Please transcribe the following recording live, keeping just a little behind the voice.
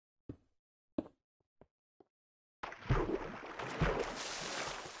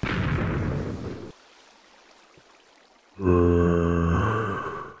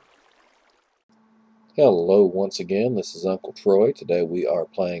Hello once again, this is Uncle Troy. Today we are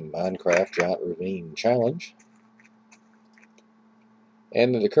playing Minecraft GiantRavine Challenge.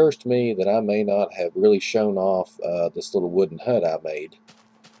 And it occurs to me that I may not have really shown off this little wooden hut I made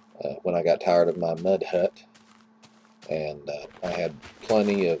when I got tired of my mud hut. And I had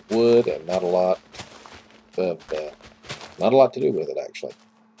plenty of wood and not a lot to do with it actually.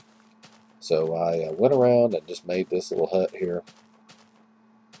 So I went around and just made this little hut here.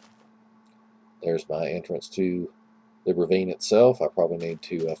 There's my entrance to the ravine itself. I probably need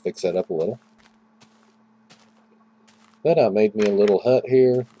to fix that up a little. But I made me a little hut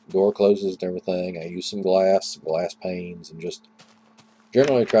here. Door closes and everything. I used some glass panes, and just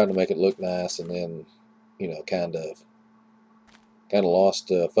generally tried to make it look nice. And then, you know, kind of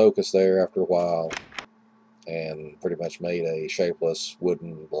lost focus there after a while, and pretty much made a shapeless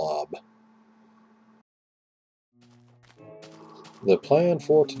wooden blob. The plan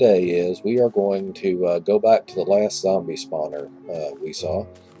for today is we are going to go back to the last zombie spawner we saw.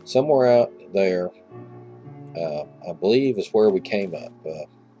 Somewhere out there, I believe is where we came up. Let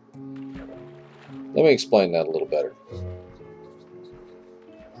me explain that a little better.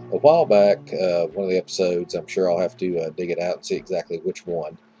 A while back, one of the episodes, I'm sure I'll have to dig it out and see exactly which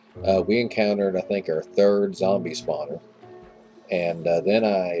one, we encountered, I think, our third zombie spawner. And then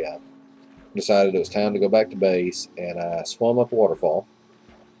I decided it was time to go back to base, and I swam up a waterfall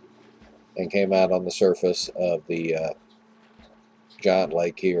and came out on the surface of the giant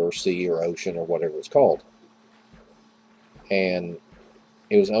lake here, or sea, or ocean, or whatever it's called. And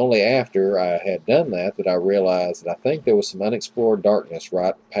it was only after I had done that that I realized that I think there was some unexplored darkness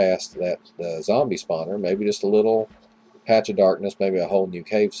right past that zombie spawner, maybe just a little patch of darkness, maybe a whole new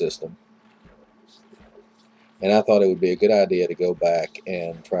cave system. And I thought it would be a good idea to go back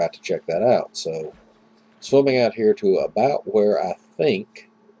and try to check that out. So, swimming out here to about where I think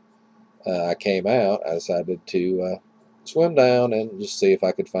I came out, I decided to swim down and just see if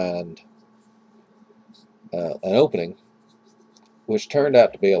I could find an opening, which turned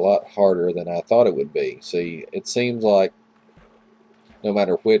out to be a lot harder than I thought it would be. See, it seems like no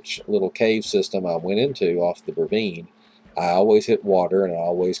matter which little cave system I went into off the ravine, I always hit water, and I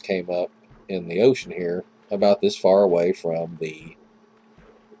always came up in the ocean here about this far away from the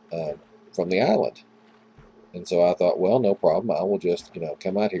island. And so I thought, well, no problem. I will just,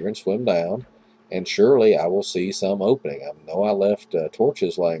 come out here and swim down, and surely I will see some opening. I know I left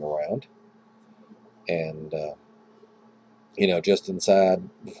torches laying around, and just inside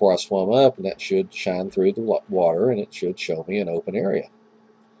before I swam up, and that should shine through the water, and it should show me an open area.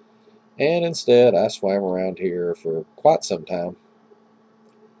 And instead, I swam around here for quite some time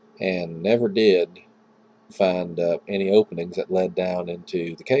and never did find any openings that led down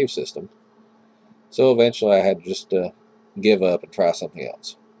into the cave system. So eventually I had to just give up and try something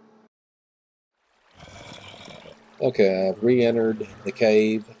else. Okay, I've re-entered the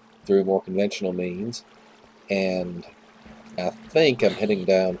cave through more conventional means, and I think I'm heading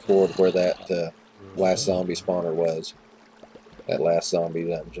down toward where that last zombie spawner was, that last zombie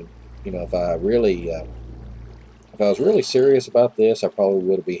dungeon. If I was really serious about this, I probably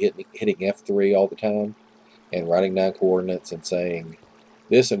would be hitting F3 all the time and writing down coordinates and saying,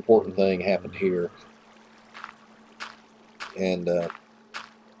 this important thing happened here. And, that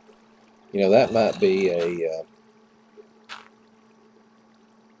might be a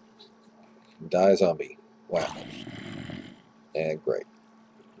die zombie. Wow. And great.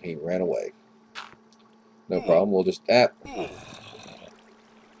 He ran away. No problem. We'll just...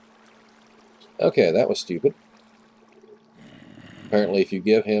 Okay, that was stupid. Apparently, if you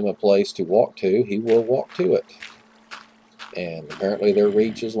give him a place to walk to, he will walk to it. And apparently their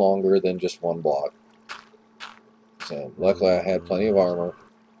reach is longer than just one block. So, luckily I had plenty of armor.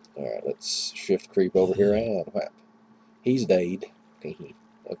 Alright, let's shift creep over here, and whap. He's dead.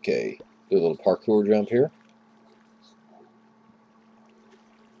 Okay, do a little parkour jump here.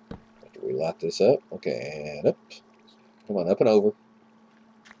 After we light this up. Okay, and up. Come on, up and over.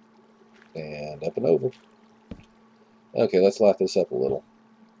 And up and over. Okay, let's light this up a little.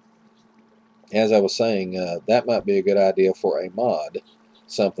 As I was saying, that might be a good idea for a mod.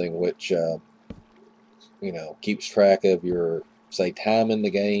 Something which, keeps track of your, say, time in the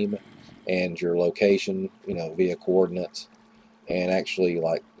game and your location, via coordinates, and actually,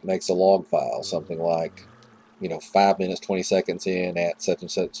 like, makes a log file. Something like, 5 minutes, 20 seconds in at such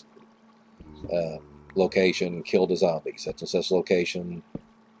and such location, killed a zombie. Such and such location,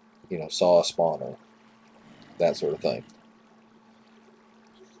 saw a spawner. That sort of thing.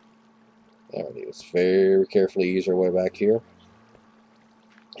 There it is. Very carefully use our way back here.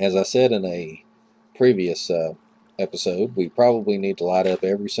 As I said in a previous episode, we probably need to light up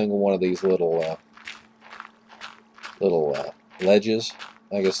every single one of these little little ledges,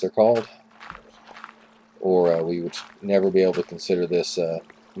 I guess they're called, or we would never be able to consider this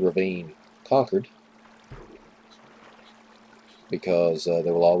ravine conquered, because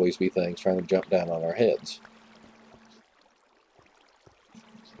there will always be things trying to jump down on our heads.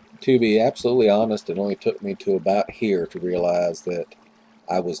 To be absolutely honest, it only took me to about here to realize that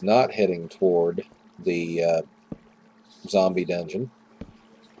I was not heading toward the zombie dungeon,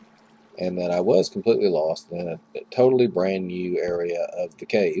 and that I was completely lost in a totally brand new area of the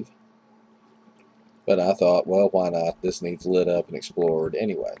cave. But I thought, well, why not? This needs lit up and explored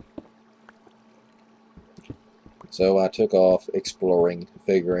anyway. So I took off exploring,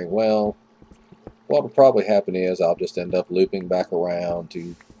 figuring, well, what will probably happen is I'll just end up looping back around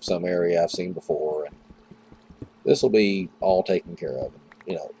to some area I've seen before, and this will be all taken care of.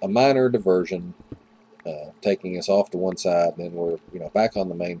 You know, a minor diversion, taking us off to one side, and then we're, you know, back on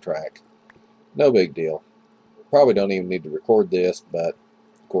the main track. No big deal. Probably don't even need to record this, but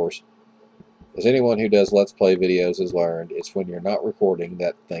of course, as anyone who does Let's Play videos has learned, it's when you're not recording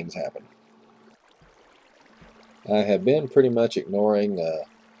that things happen. I have been pretty much ignoring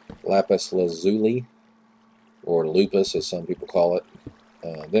lapis lazuli, or lupus as some people call it.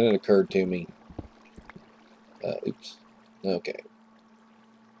 Then it occurred to me, oops, okay,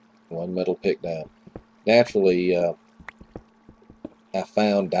 one metal pick down. Naturally, I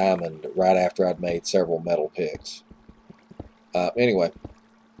found diamond right after I'd made several metal picks. Anyway,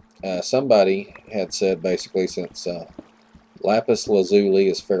 somebody had said basically, since lapis lazuli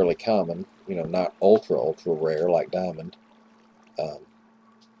is fairly common, you know, not ultra rare like diamond,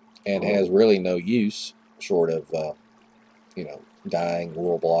 and has really no use short of you know, dyeing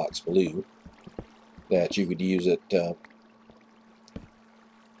wool blocks blue, that you could use it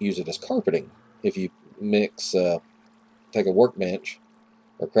as carpeting. If you mix, take a workbench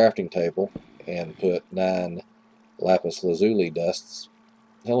or crafting table and put 9 lapis lazuli dusts,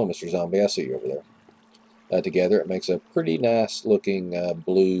 hello Mr. Zombie, I see you over there, together, it makes a pretty nice looking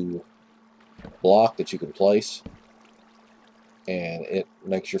blue block that you can place, and it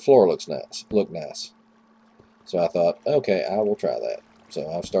makes your floor look nice. So I thought, okay, I will try that. So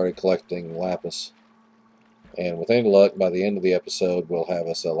I've started collecting lapis, and with any luck, by the end of the episode, we'll have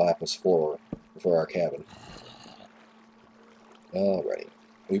us a lapis floor for our cabin. Alrighty.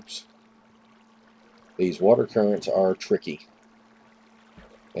 Oops. These water currents are tricky.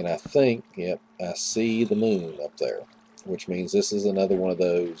 And I think, yep, I see the moon up there, which means this is another one of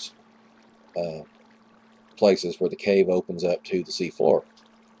those places where the cave opens up to the seafloor.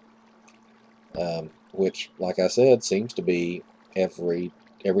 Which, like I said, seems to be every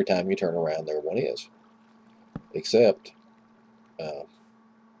time you turn around, there one is. Except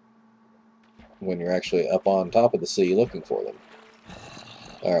when you're actually up on top of the sea looking for them.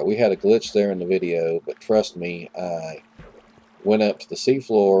 Alright, we had a glitch there in the video, but trust me, I went up to the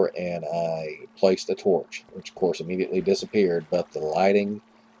seafloor and I placed a torch, which of course immediately disappeared, but the lighting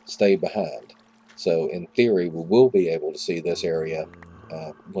stayed behind. So in theory, we will be able to see this area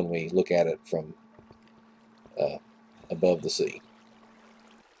when we look at it from above the sea.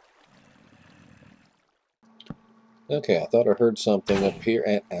 Okay, I thought I heard something up here,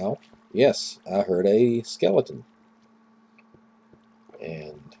 and ow, yes, I heard a skeleton.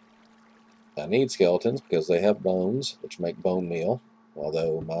 And I need skeletons because they have bones, which make bone meal,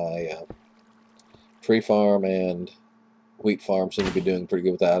 although my tree farm and wheat farm seem to be doing pretty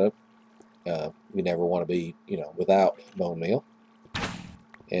good without it. You never want to be, you know, without bone meal.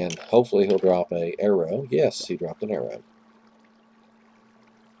 And hopefully he'll drop an arrow. Yes, he dropped an arrow.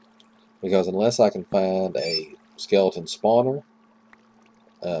 Because unless I can find a skeleton spawner,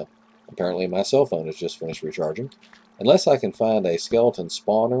 apparently my cell phone has just finished recharging. Unless I can find a skeleton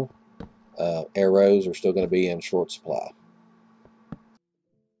spawner, arrows are still going to be in short supply.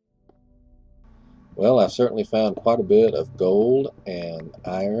 Well, I've certainly found quite a bit of gold and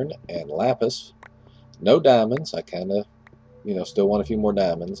iron and lapis. No diamonds. I kind of, you know, still want a few more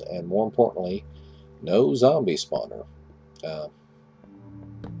diamonds, and more importantly, no zombie spawner.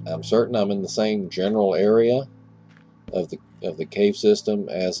 I'm certain I'm in the same general area of the cave system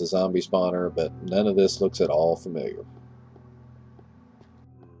as the zombie spawner, but none of this looks at all familiar.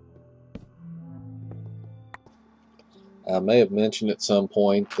 I may have mentioned at some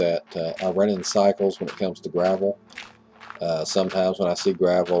point that I run in cycles when it comes to gravel. Sometimes when I see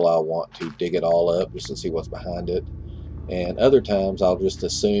gravel, I want to dig it all up just to see what's behind it. And other times I'll just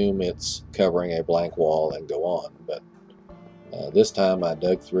assume it's covering a blank wall and go on. But this time I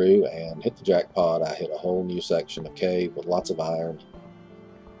dug through and hit the jackpot. I hit a whole new section of cave with lots of iron.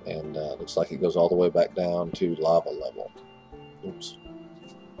 And looks like it goes all the way back down to lava level. Oops.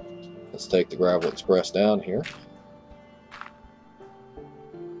 Let's take the gravel express down here.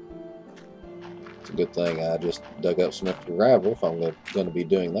 a good thing I just dug up some extra gravel if I'm going to be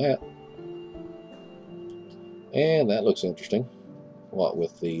doing that. And that looks interesting. What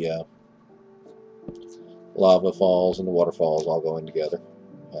with the lava falls and the waterfalls all going together.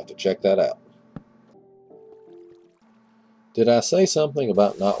 I'll have to check that out. Did I say something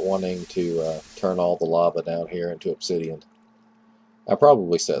about not wanting to turn all the lava down here into obsidian? I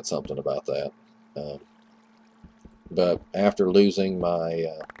probably said something about that. But after losing my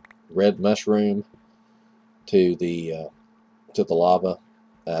red mushroom to the lava,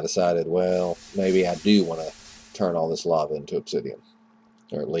 I decided, well, maybe I do want to turn all this lava into obsidian.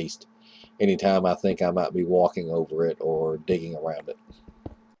 Or at least anytime I think I might be walking over it or digging around it.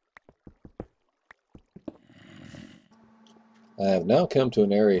 I have now come to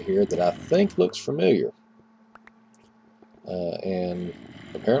an area here that I think looks familiar. And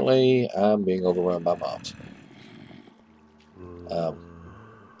apparently I'm being overrun by mobs.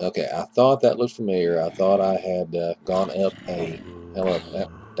 Okay, I thought that looked familiar. I thought I had gone up a... Hello,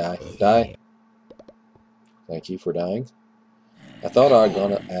 die. Thank you for dying. I thought I had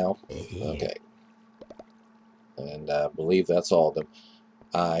gone up... Ow. Okay. And I believe that's all of them.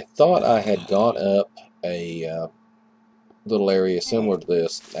 I thought I had gone up a little area similar to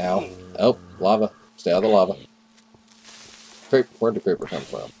this. Ow. Oh, lava. Stay out of the lava. Where'd the creeper come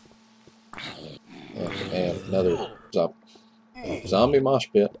from? Okay, and another zombie mosh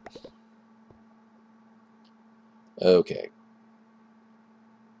pit. Okay.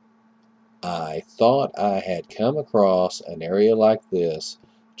 I thought I had come across an area like this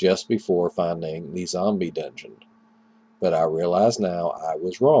just before finding the zombie dungeon. But I realize now I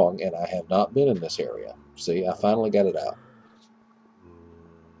was wrong and I have not been in this area. See, I finally got it out.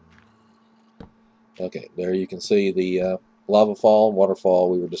 Okay, there you can see the lava fall and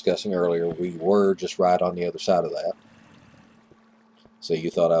waterfall we were discussing earlier. We were just right on the other side of that. So you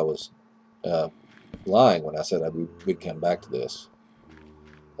thought I was lying when I said we'd come back to this.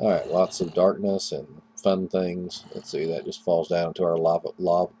 Alright, lots of darkness and fun things. Let's see, that just falls down into our lava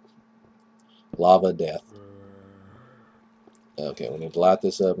death. Okay, we need to light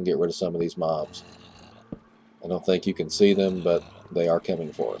this up and get rid of some of these mobs. I don't think you can see them, but they are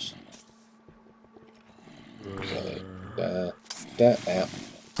coming for us. Okay, ow.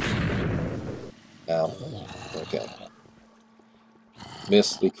 Ow. Okay.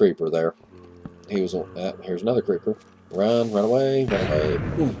 Missed the creeper there. He was, here's another creeper. Run away, run away.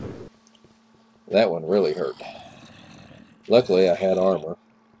 Ooh. That one really hurt. Luckily, I had armor,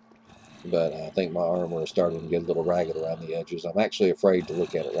 but I think my armor is starting to get a little ragged around the edges. I'm actually afraid to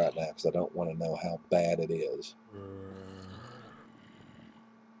look at it right now because I don't want to know how bad it is.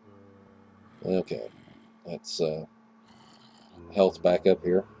 Okay, let's health back up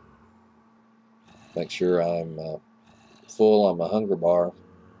here. Make sure I'm full on my hunger bar,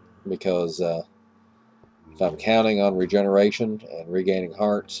 because if I'm counting on regeneration and regaining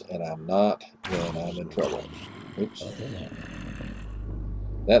hearts and I'm not, then I'm in trouble. Oops.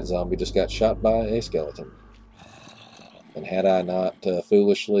 That zombie just got shot by a skeleton. And had I not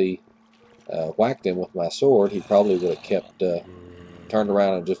foolishly whacked him with my sword, he probably would have kept, turned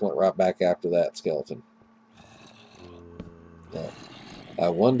around and just went right back after that skeleton. Now, I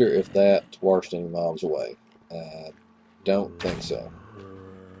wonder if that washed any mobs away. I don't think so.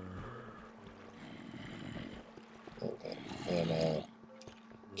 Okay, and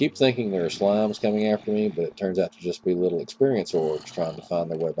keep thinking there are slimes coming after me, but it turns out to just be little experience orbs trying to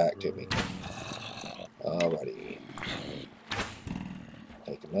find their way back to me. Alrighty.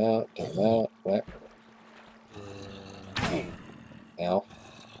 Take them out, whack. Ow.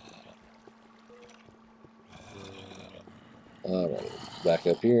 Alrighty, back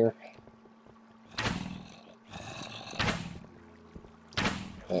up here.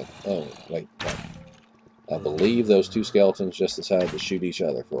 Oh, wait. I believe those two skeletons just decided to shoot each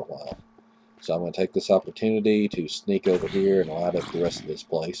other for a while. So I'm going to take this opportunity to sneak over here and light up the rest of this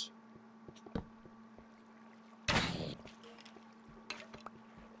place.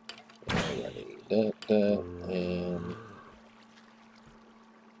 Alrighty, and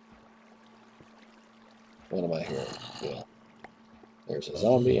what am I hearing? Yeah. There's a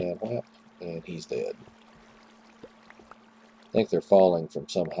zombie and whap, and he's dead. I think they're falling from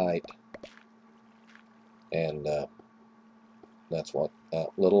some height. And that's what,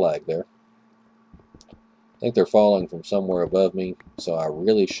 little lag there. I think they're falling from somewhere above me, so I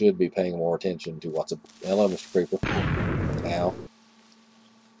really should be paying more attention to what's hello, Mr. Creeper. Ow.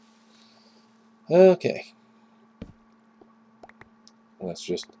 Okay. Let's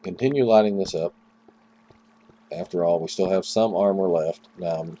just continue lighting this up. After all, we still have some armor left.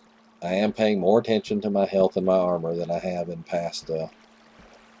 Now, I am paying more attention to my health and my armor than I have in past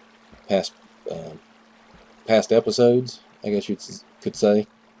past episodes, I guess you could say.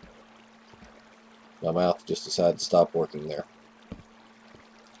 My mouth just decided to stop working there.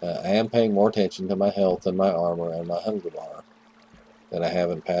 I am paying more attention to my health and my armor and my hunger bar than I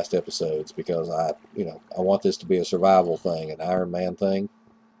have in past episodes because I want this to be a survival thing, an Iron Man thing.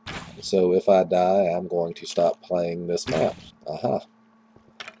 So if I die, I'm going to stop playing this map. Aha.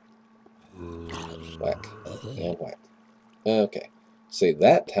 Whack. And whack. Okay. See,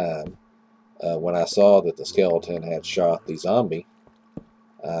 that time, when I saw that the skeleton had shot the zombie,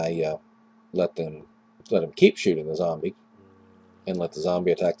 I let them keep shooting the zombie and let the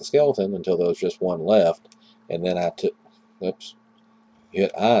zombie attack the skeleton until there was just one left. And then I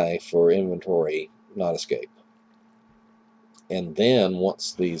hit I for inventory, not escape. And then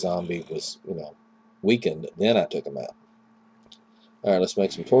once the zombie was, weakened, then I took him out. All right, let's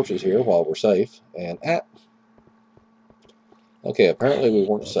make some torches here while we're safe. And okay, apparently we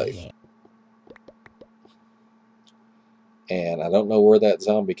weren't safe. And I don't know where that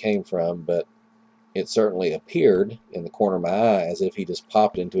zombie came from, but it certainly appeared in the corner of my eye as if he just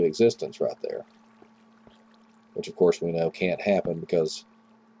popped into existence right there. Which, of course, we know can't happen because,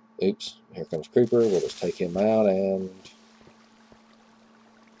 oops, here comes Creeper. We'll just take him out and...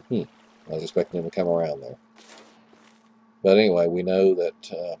 I was expecting him to come around there. But anyway, we know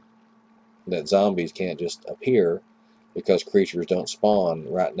that that zombies can't just appear because creatures don't spawn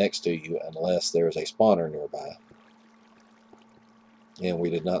right next to you unless there's a spawner nearby. And we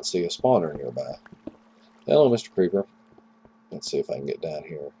did not see a spawner nearby. Hello, Mr. Creeper. Let's see if I can get down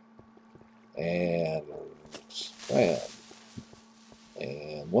here. And bam.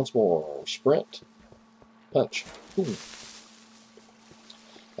 And once more. Sprint. Punch. Ooh.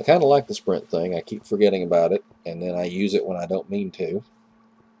 I kind of like the sprint thing. I keep forgetting about it, and then I use it when I don't mean to.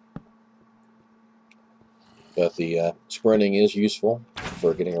 But the sprinting is useful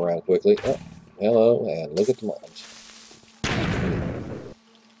for getting around quickly. Oh, hello, and look at the mobs.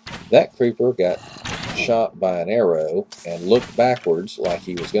 That creeper got shot by an arrow and looked backwards like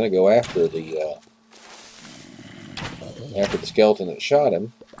he was going to go after the skeleton that shot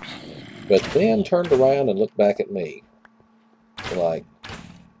him, but then turned around and looked back at me.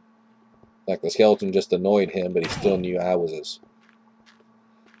 Like the skeleton just annoyed him, but he still knew I was his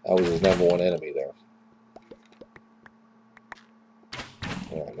number one enemy there.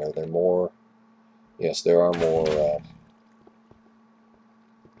 All right, are there more? Yes, there are more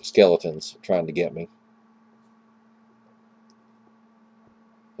skeletons trying to get me.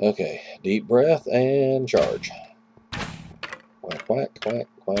 Okay, deep breath and charge. Quack, quack, quack,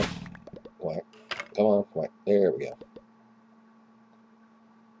 quack, quack. Come on, quack. There we go.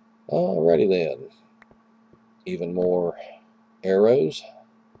 Alrighty then. Even more arrows.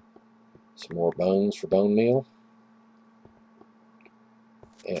 Some more bones for bone meal.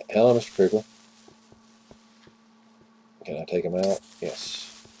 And hello, Mr. Creeper. Can I take him out?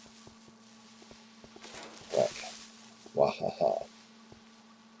 Yes. Whack. Wahaha.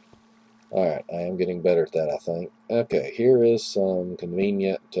 Alright, I am getting better at that, I think. Okay, here is some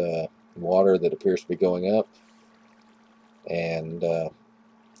convenient water that appears to be going up. And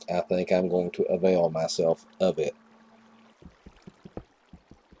I think I'm going to avail myself of it.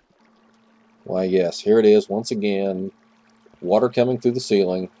 Why, yes, here it is once again. Water coming through the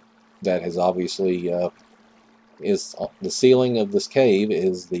ceiling. That has obviously is the ceiling of this cave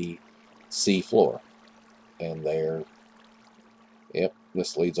is the sea floor. And there, yep,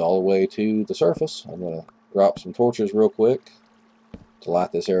 this leads all the way to the surface. I'm going to drop some torches real quick to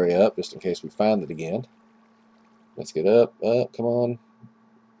light this area up just in case we find it again. Let's get up, come on.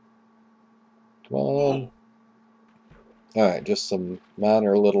 Come on. Alright, just some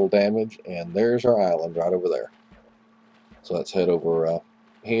minor little damage, and there's our island right over there. So let's head over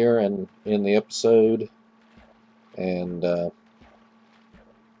here and in the episode. And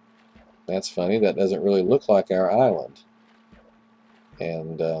that's funny, that doesn't really look like our island.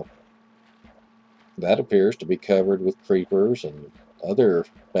 And that appears to be covered with creepers and other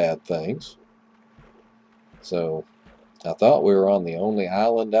bad things. So I thought we were on the only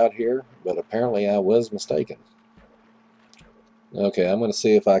island out here, but apparently I was mistaken. Okay, I'm going to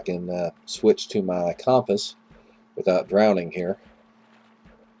see if I can switch to my compass without drowning here.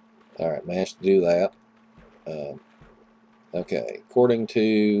 Alright, managed to do that. Okay, according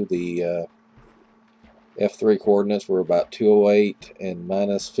to the F3 coordinates, we're about 208 and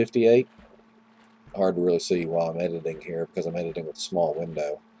minus 58. Hard to really see while I'm editing here because I'm editing with a small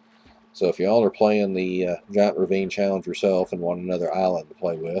window. So if y'all are playing the GiantRavine challenge yourself and want another island to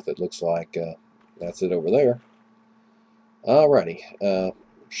play with, it looks like that's it over there. Alrighty,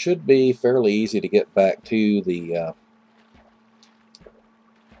 should be fairly easy to get back to the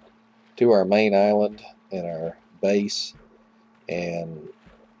to our main island and our base, and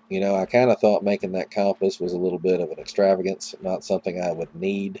you know, I kind of thought making that compass was a little bit of an extravagance, not something I would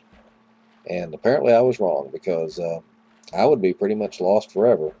need, and apparently I was wrong, because I would be pretty much lost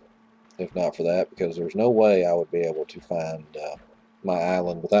forever if not for that, because there's no way I would be able to find my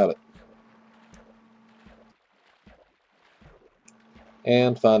island without it.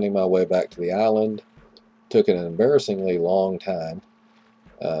 And finding my way back to the island took an embarrassingly long time.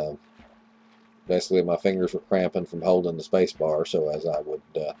 Uh, Basically, my fingers were cramping from holding the space bar so as I would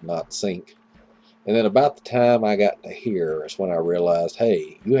not sink. And then about the time I got to here is when I realized,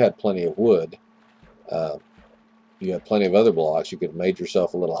 hey, you had plenty of wood. Uh, you had plenty of other blocks. You could have made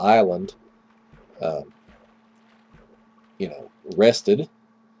yourself a little island, uh, you know, rested,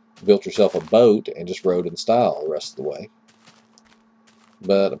 built yourself a boat, and just rode in style the rest of the way.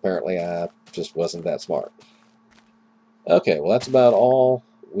 But apparently I just wasn't that smart. Okay, well, that's about all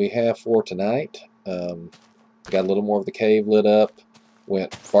we have for tonight. Got a little more of the cave lit up,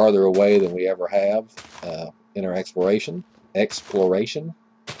 went farther away than we ever have in our exploration,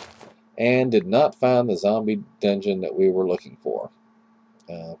 and did not find the zombie dungeon that we were looking for.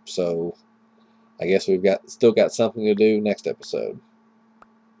 So I guess we've still got something to do next episode.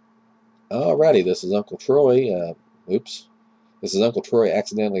 Alrighty, this is Uncle Troy. Oops. This is Uncle Troy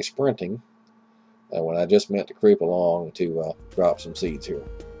accidentally sprinting when I just meant to creep along to drop some seeds here.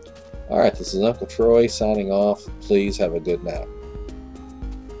 Alright, this is Uncle Troy signing off. Please have a good night.